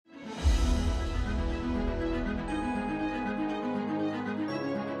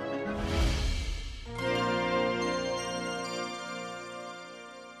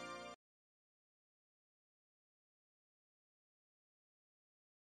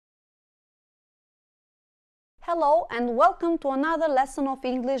Hello and welcome to another lesson of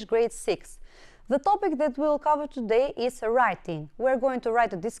English grade 6. The topic that we will cover today is writing. We're going to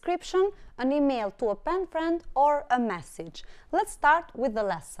write a description, an email to a pen friend or a message. Let's start with the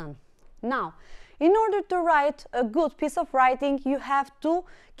lesson. Now, in order to write a good piece of writing, you have to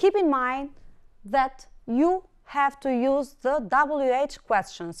keep in mind that you have to use the WH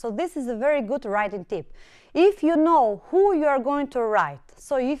question. So this is a very good writing tip. If you know who you are going to write,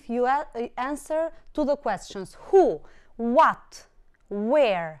 so if you answer to the questions who, what,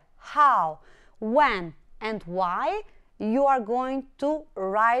 where, how, when and why, you are going to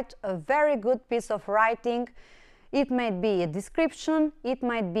write a very good piece of writing. It might be a description, it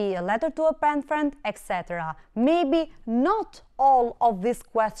might be a letter to a pen friend, etc. Maybe not all of these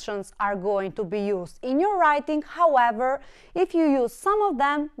questions are going to be used in your writing. However, if you use some of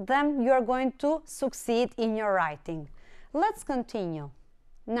them, then you are going to succeed in your writing. Let's continue.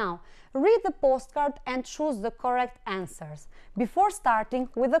 Now, read the postcard and choose the correct answers. Before starting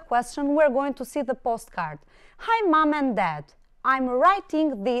with the question, we're going to see the postcard. Hi, Mom and Dad. I'm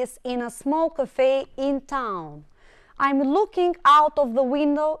writing this in a small cafe in town. I'm looking out of the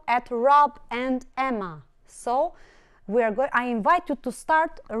window at Rob and Emma. So, I invite you to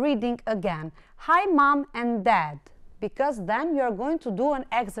start reading again. Hi, Mom and Dad, because then you are going to do an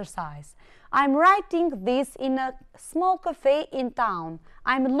exercise. I'm writing this in a small cafe in town.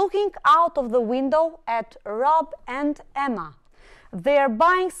 I'm looking out of the window at Rob and Emma. They're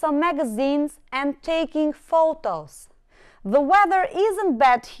buying some magazines and taking photos. The weather isn't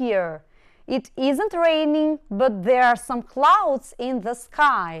bad here. It isn't raining, but there are some clouds in the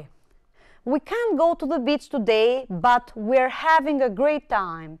sky. We can't go to the beach today, but we're having a great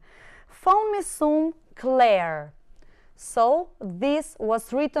time. Phone me soon, Claire. So, this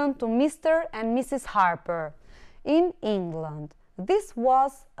was written to Mr. and Mrs. Harper in England. This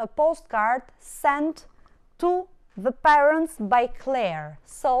was a postcard sent to the parents by Claire.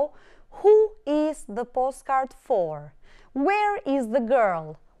 So, who is the postcard for? Where is the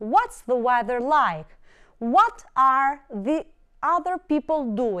girl? What's the weather like? What are the other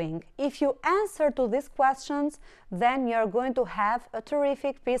people doing? If you answer to these questions, then you're going to have a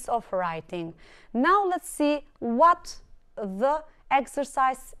terrific piece of writing. Now let's see what the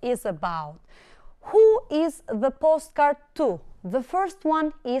exercise is about. Who is the postcard to? The first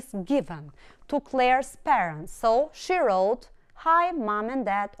one is given to Claire's parents. So she wrote, Hi, Mom and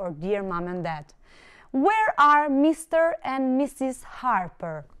Dad, or Dear Mom and Dad. Where are Mr. and Mrs.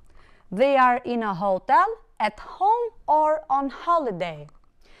 Harper? They are in a hotel, at home, or on holiday.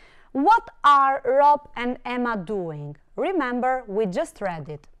 What are Rob and Emma doing? Remember, we just read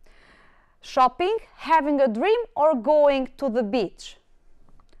it. Shopping, having a dream, or going to the beach?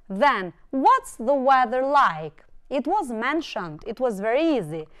 Then, what's the weather like? It was mentioned, it was very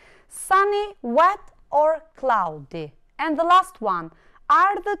easy. Sunny, wet, or cloudy? And the last one,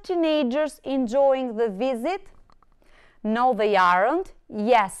 are the teenagers enjoying the visit? No, they aren't.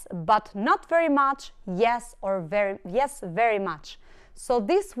 Yes, but not very much. Yes, or yes, very much. So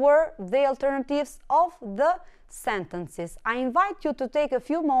these were the alternatives of the sentences. I invite you to take a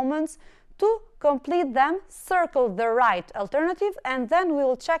few moments to complete them, circle the right alternative, and then we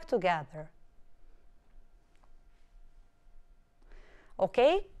will check together.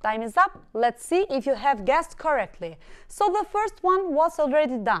 Okay, time is up. Let's see if you have guessed correctly. So the first one was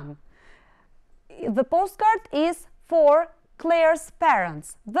already done. The postcard is for Claire's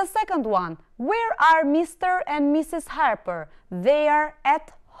parents. The second one, where are Mr. and Mrs. Harper? They are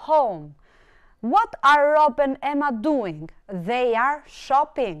at home. What are Rob and Emma doing? They are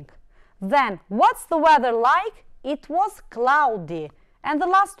shopping. Then, what's the weather like? It was cloudy. And the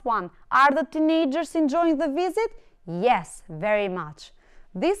last one, are the teenagers enjoying the visit? Yes, very much.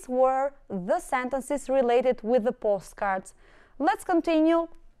 These were the sentences related with the postcards. Let's continue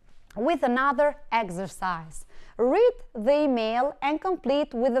with another exercise. Read the email and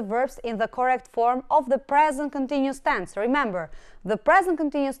complete with the verbs in the correct form of the present continuous tense. Remember, the present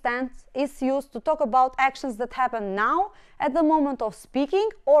continuous tense is used to talk about actions that happen now at the moment of speaking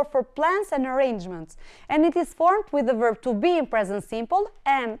or for plans and arrangements. And it is formed with the verb to be in present simple,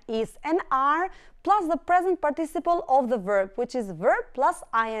 am, is and are, plus the present participle of the verb, which is verb plus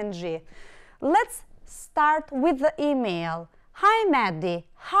ing. Let's start with the email. Hi Maddie,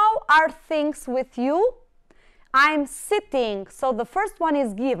 how are things with you? I'm sitting, so the first one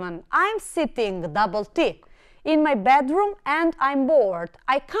is given. I'm sitting, double T, in my bedroom and I'm bored.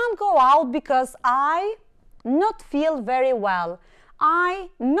 I can't go out because I not feel very well. I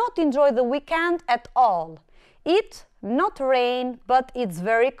not enjoy the weekend at all. It not rain, but it's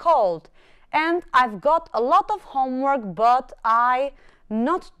very cold. And I've got a lot of homework, but I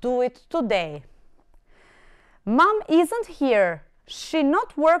not do it today. Mom isn't here. She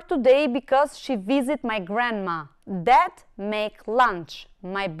not work today because she visit my grandma. Dad make lunch.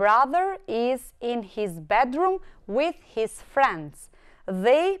 My brother is in his bedroom with his friends.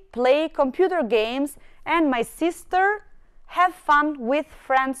 They play computer games and my sister have fun with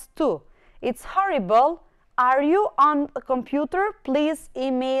friends too. It's horrible. Are you on a computer? Please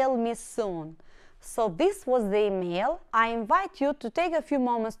email me soon. So this was the email. I invite you to take a few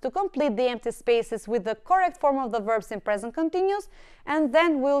moments to complete the empty spaces with the correct form of the verbs in present continuous, and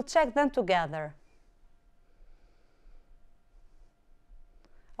then we'll check them together.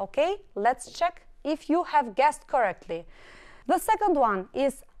 Okay, let's check if you have guessed correctly. The second one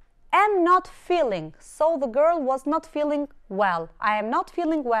is am not feeling. So the girl was not feeling well. I am not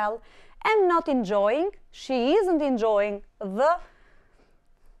feeling well. Am not enjoying. She isn't enjoying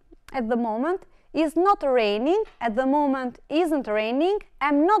at the moment. Is not raining. At the moment isn't raining.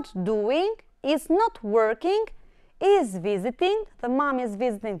 Am not doing. Is not working. Is visiting. The mom is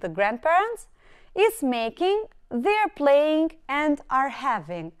visiting the grandparents. Is making. They're playing and are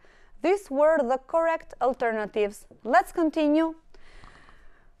having. These were the correct alternatives. Let's continue.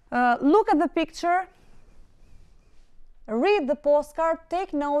 Look at the picture. Read the postcard,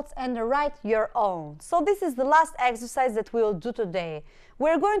 take notes and write your own. So this is the last exercise that we will do today.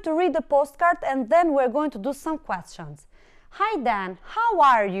 We're going to read the postcard and then we're going to do some questions. Hi Dan, how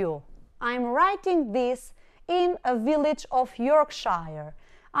are you? I'm writing this in a village of Yorkshire.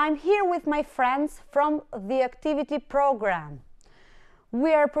 I'm here with my friends from the activity program.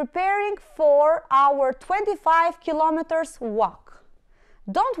 We are preparing for our 25 kilometers walk.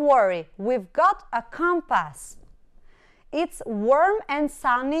 Don't worry, we've got a compass. It's warm and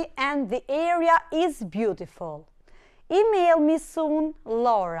sunny and the area is beautiful. Email me soon,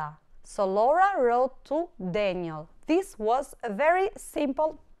 Laura. So Laura wrote to Daniel. This was a very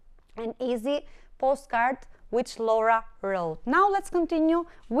simple and easy postcard which Laura wrote. Now let's continue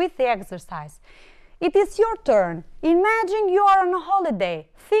with the exercise. It is your turn. Imagine you are on a holiday.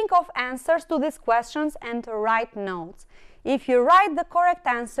 Think of answers to these questions and write notes. If you write the correct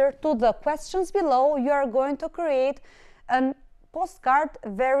answer to the questions below, you are going to create a postcard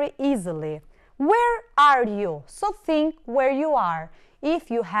very easily. Where are you? So think where you are.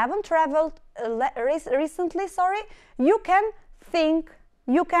 If you haven't traveled recently, you can think,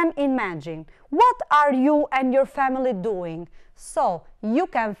 you can imagine. What are you and your family doing? So you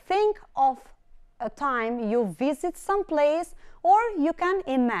can think of a time you visit some place or you can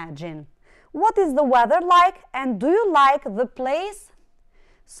imagine. What is the weather like and do you like the place?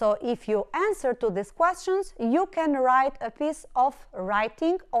 So if you answer to these questions, you can write a piece of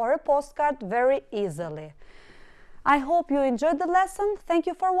writing or a postcard very easily. I hope you enjoyed the lesson. Thank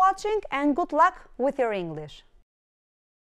you for watching and good luck with your English.